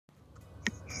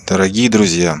Дорогие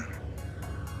друзья,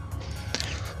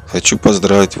 хочу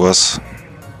поздравить вас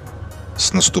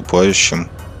с наступающим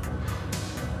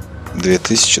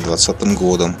 2020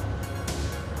 годом.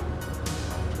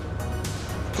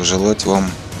 Пожелать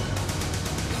вам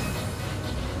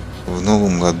в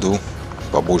новом году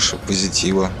побольше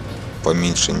позитива,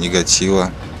 поменьше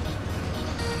негатива,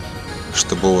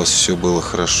 чтобы у вас все было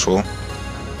хорошо,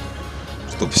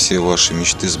 чтобы все ваши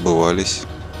мечты сбывались,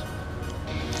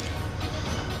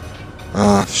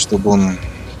 чтобы он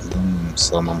был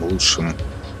самым лучшим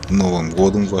Новым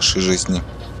Годом в вашей жизни.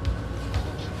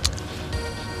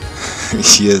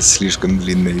 Я слишком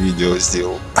длинное видео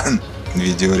сделал,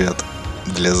 видеоряд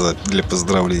для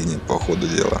поздравлений по ходу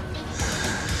дела.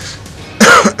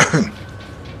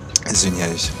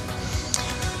 Извиняюсь.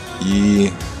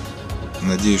 И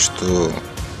надеюсь, что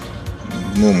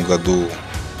в новом году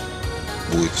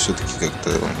будет все-таки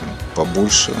как-то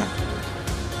побольше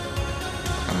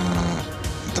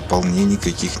дополнений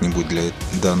каких-нибудь для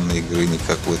данной игры, не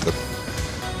как в этот,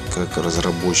 как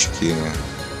разработчики,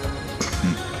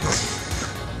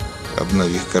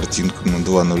 обновив картинку на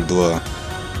 2.02.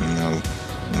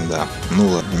 Да, ну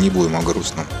ладно, не будем о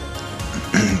грустном.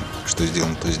 Что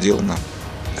сделано, то сделано.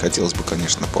 Хотелось бы,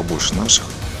 конечно, побольше наших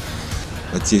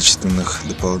отечественных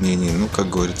дополнений, но, как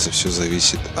говорится, все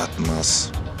зависит от нас.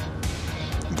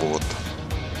 Вот.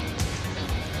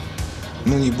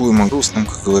 Ну, не будем о грустном,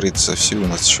 как говорится, все у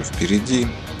нас еще впереди.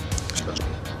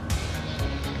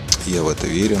 Я в это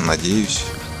верю, надеюсь.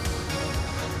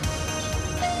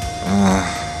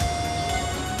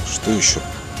 Что еще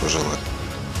пожелать?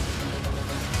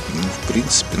 Ну, в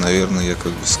принципе, наверное, я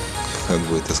как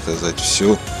бы это сказать,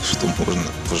 все, что можно,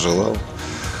 пожелал.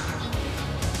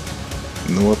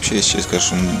 Ну, вообще, если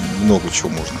скажу, много чего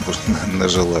можно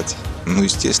нажелать. Ну,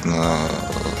 естественно,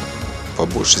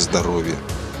 побольше здоровья,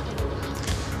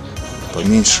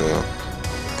 поменьше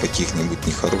каких-нибудь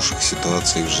нехороших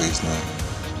ситуаций в жизни.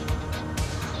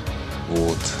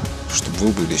 Вот, чтобы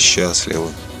вы были счастливы,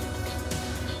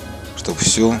 чтобы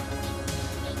все,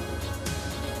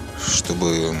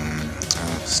 чтобы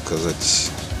сказать,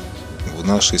 в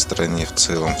нашей стране в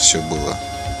целом все было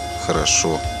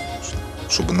хорошо,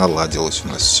 чтобы наладилось у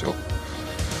нас все.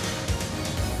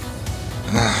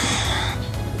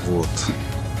 Вот.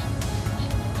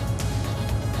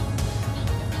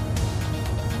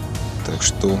 Так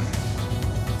что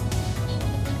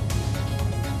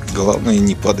главное,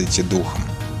 не падайте духом.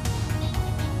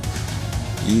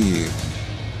 И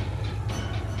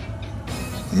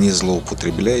не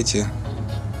злоупотребляйте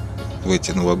в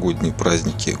эти новогодние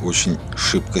праздники очень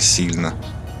шибко сильно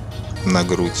на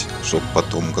грудь, чтобы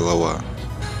потом голова,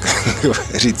 как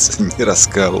говорится, не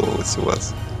раскалывалась у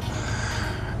вас.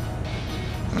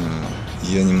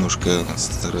 Я немножко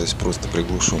стараюсь просто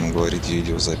приглушенно говорить,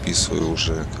 видео записываю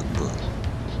уже, как бы,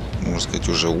 можно сказать,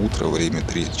 уже утро, время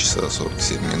 3 часа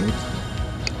 47 минут,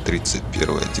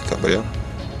 31 декабря.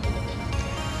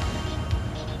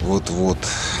 Вот-вот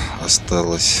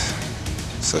осталось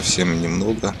совсем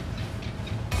немного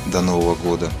до Нового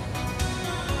года.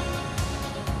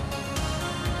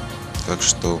 Так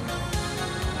что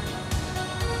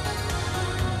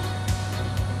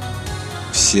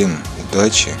всем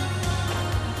удачи,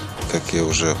 как я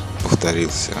уже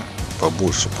повторился,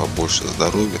 побольше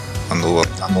здоровья. Оно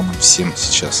нам всем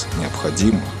сейчас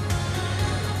необходимо.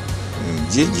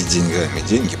 Деньги деньгами,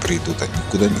 деньги придут, они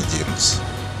никуда не денутся.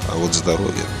 А вот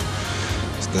здоровья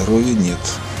нет.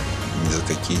 Ни за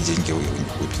какие деньги вы его не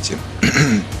купите.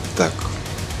 Так,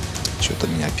 что-то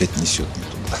меня опять несет не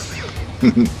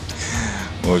туда.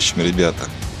 В общем, ребята,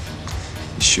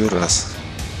 еще раз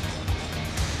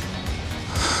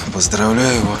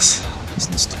поздравляю вас с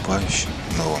наступающим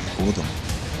Новым Годом.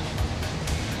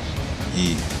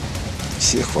 И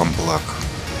всех вам благ,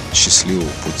 счастливого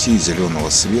пути, зеленого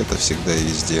света всегда и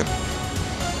везде.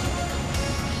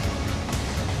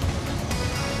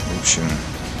 В общем,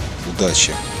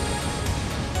 удачи.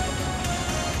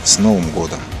 С Новым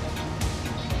Годом.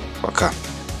 Пока.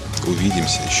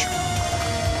 Увидимся еще.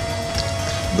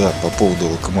 Да, по поводу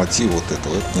локомотива вот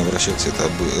этого, это не обращаться,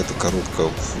 это коробка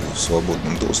в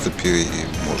свободном доступе, и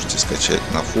можете скачать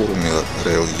на форуме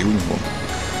Railworks.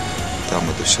 Там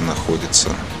это все находится.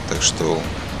 Так что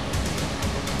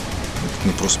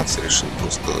не просто решил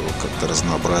просто как-то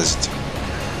разнообразить.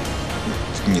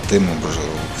 Не темам,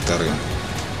 а вторым.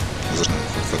 Хоть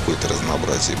какое-то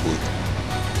разнообразие будет.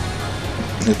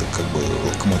 Это как бы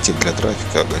локомотив для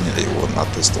трафика, обгоняя его на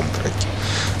тестовом треке.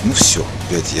 Ну все,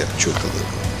 опять я что-то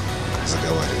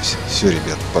заговариваюсь. Все,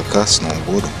 ребят, пока, с Новым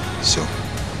Годом. Все.